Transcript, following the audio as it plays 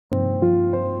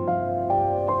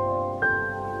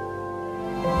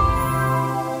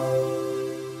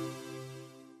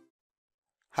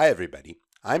Hi everybody,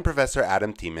 I'm Professor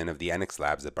Adam Teman of the NX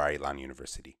Labs at Bar-Ilan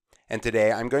University, and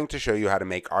today I'm going to show you how to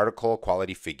make article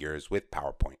quality figures with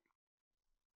PowerPoint.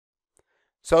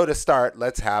 So to start,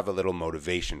 let's have a little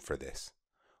motivation for this.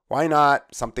 Why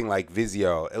not something like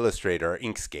Visio, Illustrator, or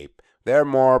InkScape? They're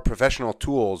more professional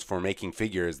tools for making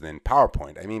figures than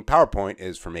PowerPoint. I mean, PowerPoint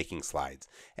is for making slides.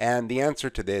 And the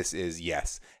answer to this is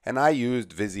yes. And I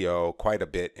used Visio quite a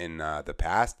bit in the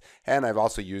past, and I've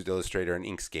also used Illustrator and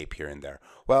InkScape here and there.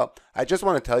 Well, I just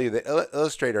want to tell you that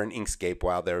Illustrator and InkScape,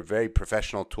 while they're very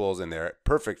professional tools and they're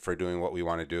perfect for doing what we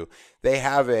want to do, they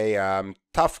have a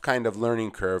tough kind of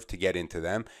learning curve to get into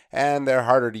them, and they're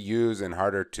harder to use and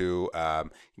harder to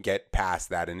get past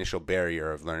that initial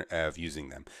barrier of using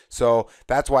them. So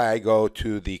that's why I go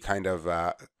to the kind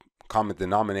of common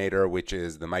denominator, which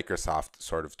is the Microsoft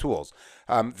sort of tools.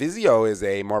 Visio is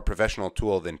a more professional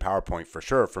tool than PowerPoint for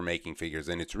sure for making figures,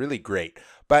 and it's really great.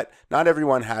 But not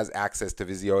everyone has access to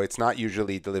Visio. It's not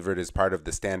usually delivered as part of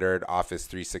the standard Office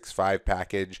 365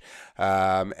 package,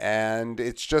 and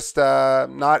it's just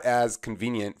not as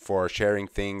convenient for sharing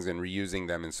things and reusing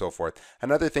them and so forth.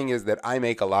 Another thing is that I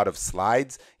make a lot of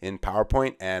slides in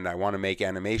PowerPoint, and I want to make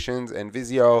animations, and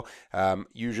Visio,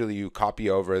 usually you copy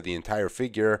over the entire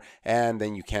figure, and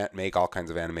then you can't make all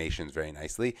kinds of animations very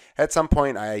nicely. At some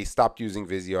point, I stopped using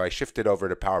Visio. I shifted over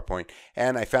to PowerPoint,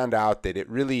 and I found out that it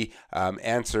really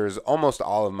answers almost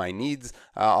all of my needs.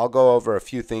 I'll go over a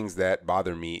few things that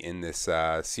bother me in this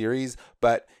series,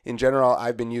 but in general,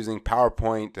 I've been using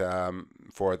PowerPoint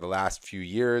for the last few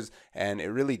years, and it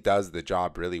really does the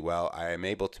job really well. I am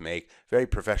able to make very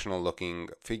professional looking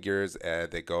figures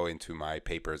that go into my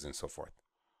papers and so forth.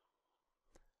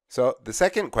 So the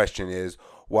second question is,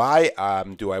 why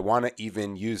do I want to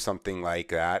even use something like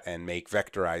that and make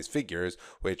vectorized figures,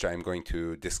 which I'm going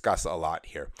to discuss a lot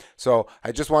here. So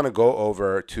I just want to go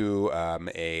over to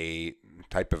a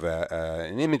type of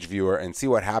an image viewer and see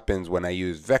what happens when I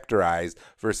use vectorized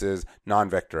versus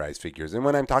non-vectorized figures. And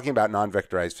when I'm talking about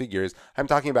non-vectorized figures, I'm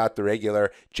talking about the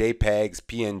regular JPEGs,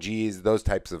 PNGs, those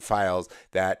types of files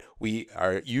that we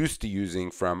are used to using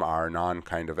from our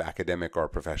non-kind of academic or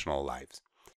professional lives.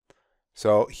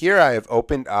 So here I have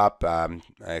opened up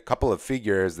a couple of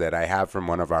figures that I have from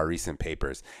one of our recent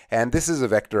papers, and this is a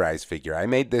vectorized figure. I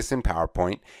made this in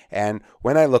PowerPoint, and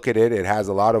when I look at it, it has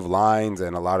a lot of lines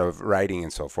and a lot of writing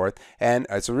and so forth, and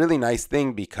it's a really nice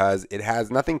thing because it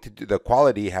has nothing to do, the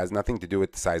quality has nothing to do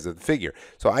with the size of the figure.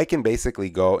 So I can basically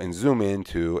go and zoom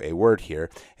into a word here,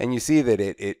 and you see that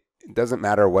it doesn't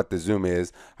matter what the zoom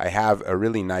is. I have a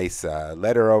really nice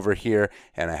letter over here,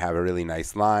 and I have a really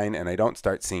nice line, and I don't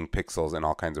start seeing pixels and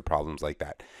all kinds of problems like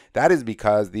that. That is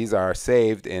because these are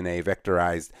saved in a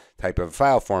vectorized type of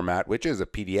file format, which is a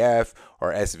PDF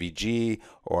or SVG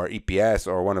or EPS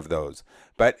or one of those.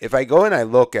 But if I go and I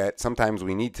look at, sometimes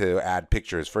we need to add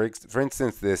pictures. For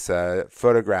instance, this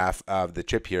photograph of the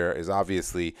chip here is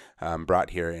obviously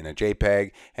brought here in a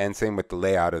JPEG, and same with the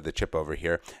layout of the chip over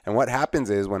here. And what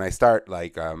happens is when I start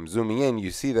zooming in,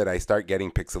 you see that I start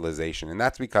getting pixelization, and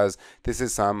that's because this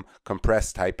is some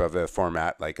compressed type of a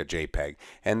format like a JPEG.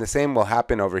 And the same will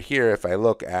happen over here if I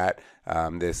look at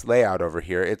this layout over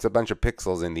here. It's a bunch of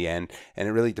pixels in the end, and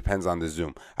it really depends on the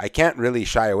zoom. I can't really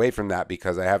shy away from that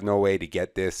because I have no way to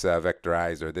get this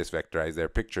vectorized or this vectorized. They're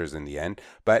pictures in the end,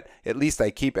 but at least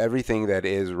I keep everything that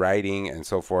is writing and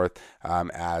so forth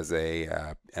as a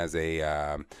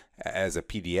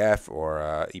PDF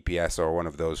or EPS or one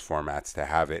of those formats to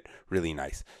have it really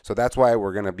nice. So that's why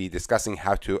we're going to be discussing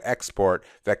how to export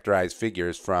vectorized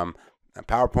figures from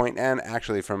PowerPoint and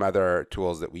actually from other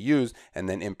tools that we use, and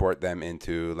then import them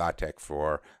into LaTeX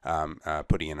for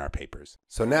putting in our papers.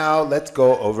 So now let's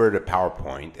go over to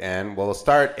PowerPoint, and we'll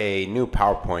start a new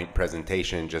PowerPoint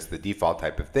presentation, just the default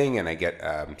type of thing, and I get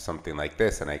something like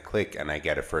this, and I click and I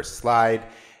get a first slide.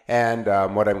 And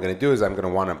what I'm going to do is I'm going to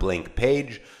want a blank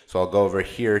page. So I'll go over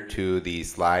here to the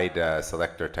slide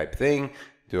selector type thing,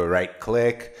 do a right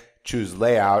click, choose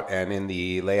layout, and in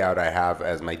the layout I have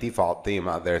as my default theme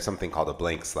there's something called a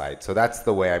blank slide. So that's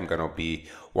the way I'm going to be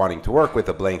wanting to work with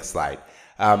a blank slide.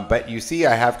 But you see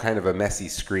I have kind of a messy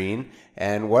screen,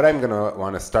 and what I'm going to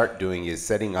want to start doing is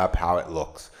setting up how it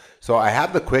looks. So I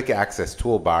have the quick access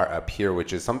toolbar up here,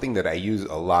 which is something that I use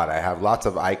a lot. I have lots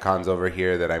of icons over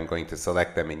here that I'm going to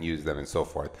select them and use them and so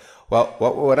forth. Well,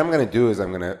 what I'm going to do is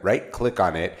I'm going to right click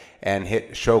on it and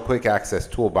hit show quick access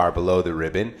toolbar below the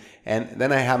ribbon. And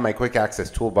then I have my quick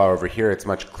access toolbar over here. It's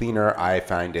much cleaner. I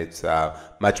find it's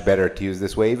much better to use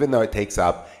this way, even though it takes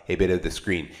up a bit of the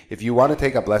screen. If you want to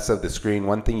take up less of the screen,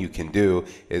 one thing you can do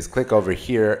is click over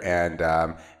here and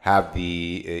have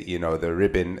the the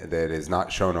ribbon that is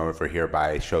not shown over here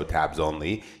by show tabs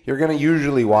only. You're going to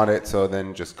usually want it, so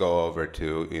then just go over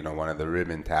to one of the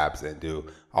ribbon tabs and do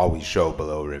always show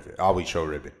below ribbon, always show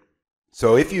ribbon.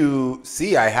 So if you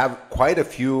see, I have quite a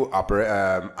few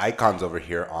icons over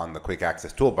here on the quick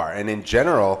access toolbar, and in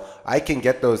general I can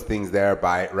get those things there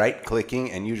by right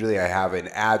clicking, and usually I have an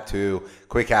add to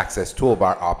quick access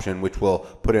toolbar option which will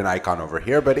put an icon over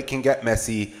here, but it can get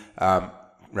messy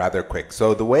rather quick.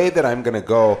 So the way that I'm going to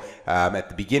go at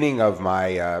the beginning of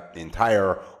my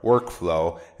entire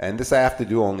workflow, and this I have to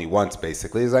do only once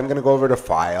basically, is I'm going to go over to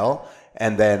File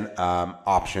and then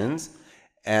Options.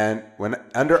 And when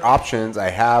under Options,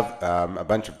 I have a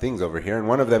bunch of things over here, and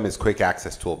one of them is Quick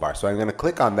Access Toolbar. So I'm going to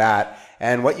click on that,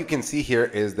 and what you can see here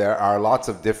is there are lots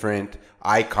of different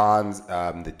icons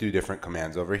that do different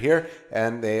commands over here,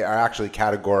 and they are actually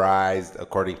categorized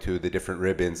according to the different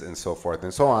ribbons and so forth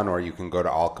and so on. Or you can go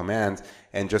to All Commands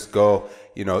and just go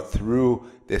through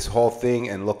this whole thing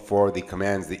and look for the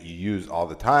commands that you use all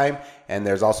the time. And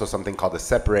there's also something called a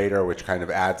separator, which kind of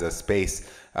adds a space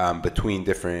between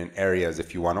different areas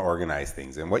if you want to organize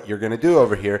things. And what you're going to do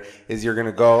over here is you're going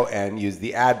to go and use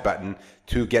the Add button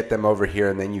to get them over here,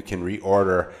 and then you can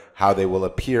reorder how they will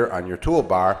appear on your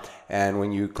toolbar. And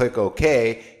when you click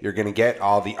OK, you're going to get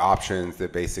all the options,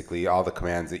 that basically all the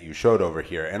commands that you showed over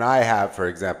here. And I have, for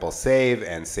example, save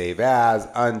and save as,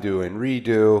 undo and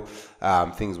redo,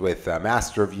 things with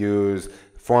master views,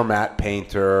 format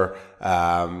painter,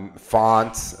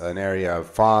 fonts, an area of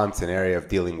fonts, an area of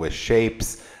dealing with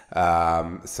shapes,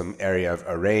 some area of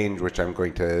arrange, which I'm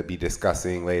going to be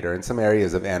discussing later, and some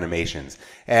areas of animations.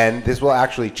 And this will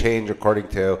actually change according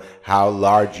to how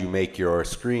large you make your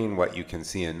screen, what you can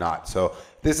see and not. So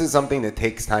this is something that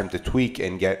takes time to tweak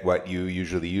and get what you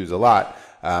usually use a lot.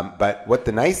 But what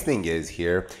the nice thing is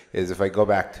here is, if I go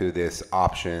back to this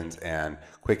Options and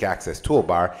Quick Access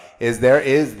Toolbar, is there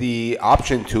is the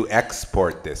option to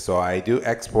export this. So I do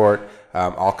export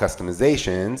all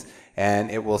customizations,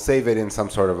 and it will save it in some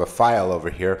sort of a file over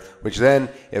here, which then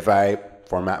if I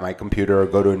format my computer or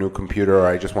go to a new computer, or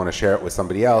I just want to share it with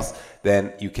somebody else,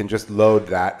 then you can just load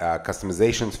that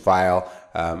customizations file,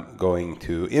 going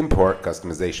to import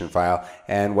customization file,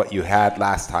 and what you had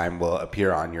last time will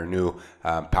appear on your new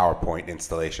PowerPoint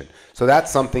installation. So that's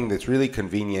something that's really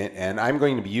convenient, and I'm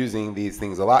going to be using these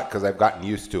things a lot because I've gotten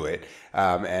used to it.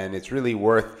 And it's really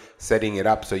worth setting it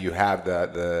up so you have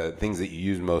the things that you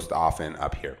use most often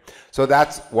up here. So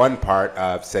that's one part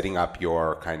of setting up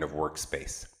your kind of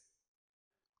workspace.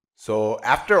 So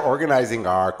after organizing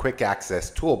our quick access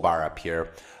toolbar up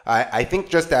here, I think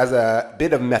just as a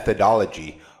bit of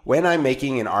methodology, when I'm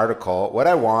making an article, what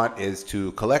I want is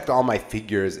to collect all my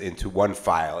figures into one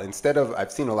file. Instead of,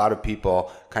 I've seen a lot of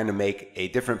people kind of make a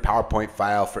different PowerPoint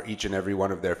file for each and every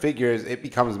one of their figures. It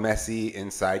becomes messy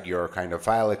inside your kind of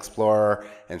file explorer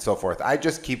and so forth. I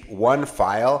just keep one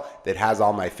file that has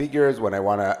all my figures. When I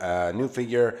want a new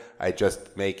figure, I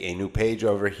just make a new page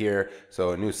over here.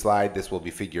 So a new slide, this will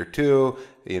be figure 2,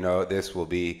 this will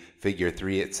be figure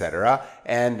 3, etc.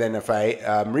 And then if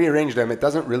I rearrange them, it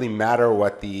doesn't really matter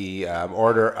what the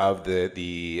order of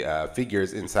the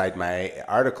figures inside my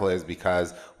article is,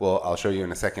 because, well, I'll show you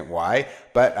in a second why.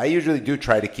 But I usually do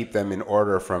try to keep them in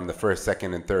order from the first,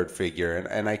 second, and third figure,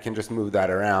 and I can just move that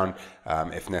around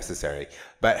if necessary.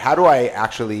 But how do I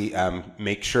actually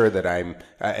make sure that I'm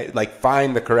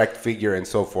find the correct figure and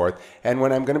so forth? And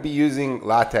when I'm going to be using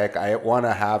LaTeX, I want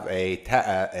to have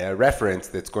a reference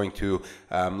that's going to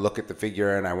look at the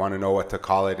figure, and I want to know what to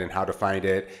call it and how to find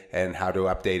it and how to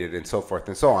update it and so forth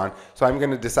and so on. So I'm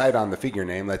going to decide on the figure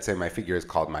name. Let's say my figure is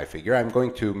called my figure. I'm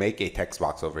going to make a text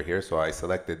box over here. So I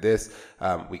selected this.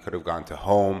 We could have gone to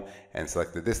Home and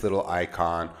selected this little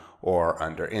icon, or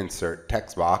under Insert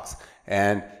Text Box.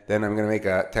 And then I'm going to make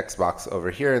a text box over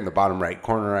here in the bottom right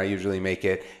corner. I usually make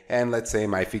it, and let's say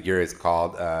my figure is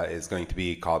called is going to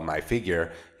be called my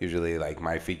figure, usually like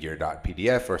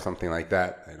myfigure.pdf or something like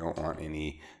that. I don't want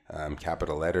any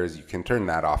capital letters. You can turn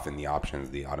that off in the options,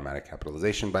 the automatic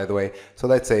capitalization, by the way. So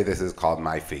let's say this is called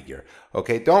my figure.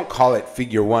 Okay, don't call it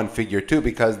figure 1, figure 2,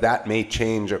 because that may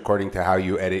change according to how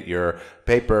you edit your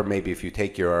paper. Maybe if you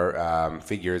take your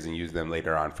figures and use them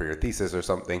later on for your thesis or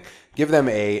something, give them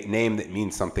a name that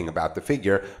means something about the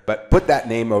figure, but put that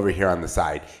name over here on the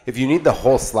side. If you need the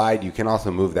whole slide, you can also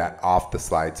move that off the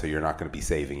slide, so you're not going to be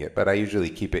saving it. But I usually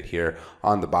keep it here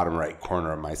on the bottom right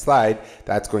corner of my slide.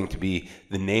 That's going to be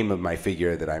the name of my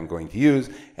figure that I'm going to use.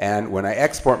 And when I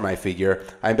export my figure,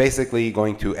 I'm basically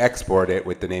going to export it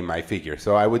with the name my figure.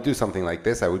 So I would do something like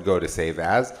this. I would go to Save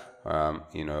As,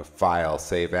 file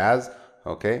save as.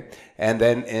 Okay, and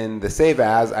then in the save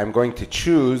as, I'm going to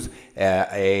choose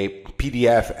a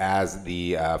PDF as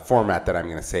the format that I'm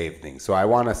going to save things. So I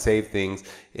want to save things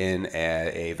in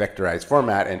a vectorized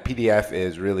format, and PDF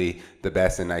is really the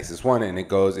best and nicest one, and it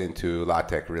goes into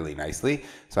LaTeX really nicely.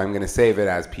 So I'm going to save it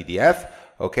as PDF.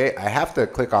 Okay, I have to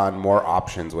click on more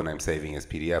options when I'm saving as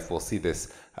PDF. We'll see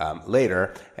this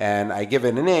later. And I give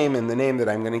it a name, and the name that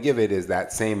I'm going to give it is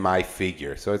that same my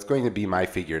figure. So it's going to be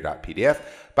myfigure.pdf.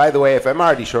 By the way, if I'm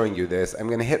already showing you this, I'm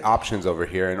going to hit options over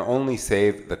here and only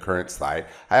save the current slide.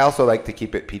 I also like to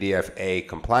keep it PDF-A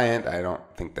compliant. I don't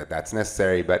think that that's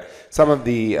necessary, but some of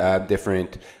the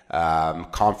different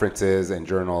conferences and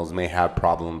journals may have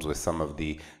problems with some of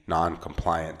the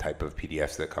non-compliant type of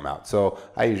PDFs that come out. So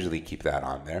I usually keep that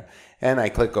on there. And I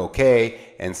click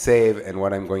OK and save, and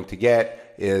what I'm going to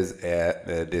get is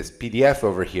this PDF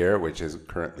over here, which is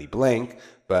currently blank,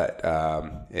 but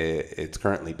it's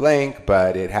currently blank,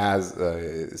 but it has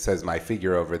it says my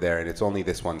figure over there, and it's only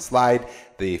this one slide.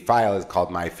 The file is called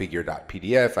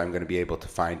myfigure.pdf. I'm going to be able to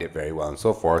find it very well and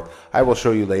so forth. I will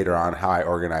show you later on how I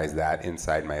organize that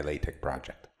inside my LaTeX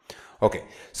project. Okay,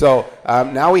 so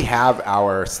now we have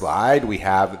our slide, we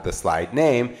have the slide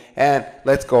name, and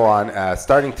let's go on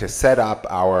starting to set up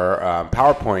our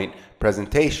PowerPoint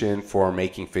presentation for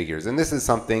making figures. And this is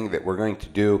something that we're going to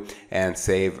do and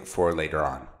save for later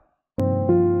on.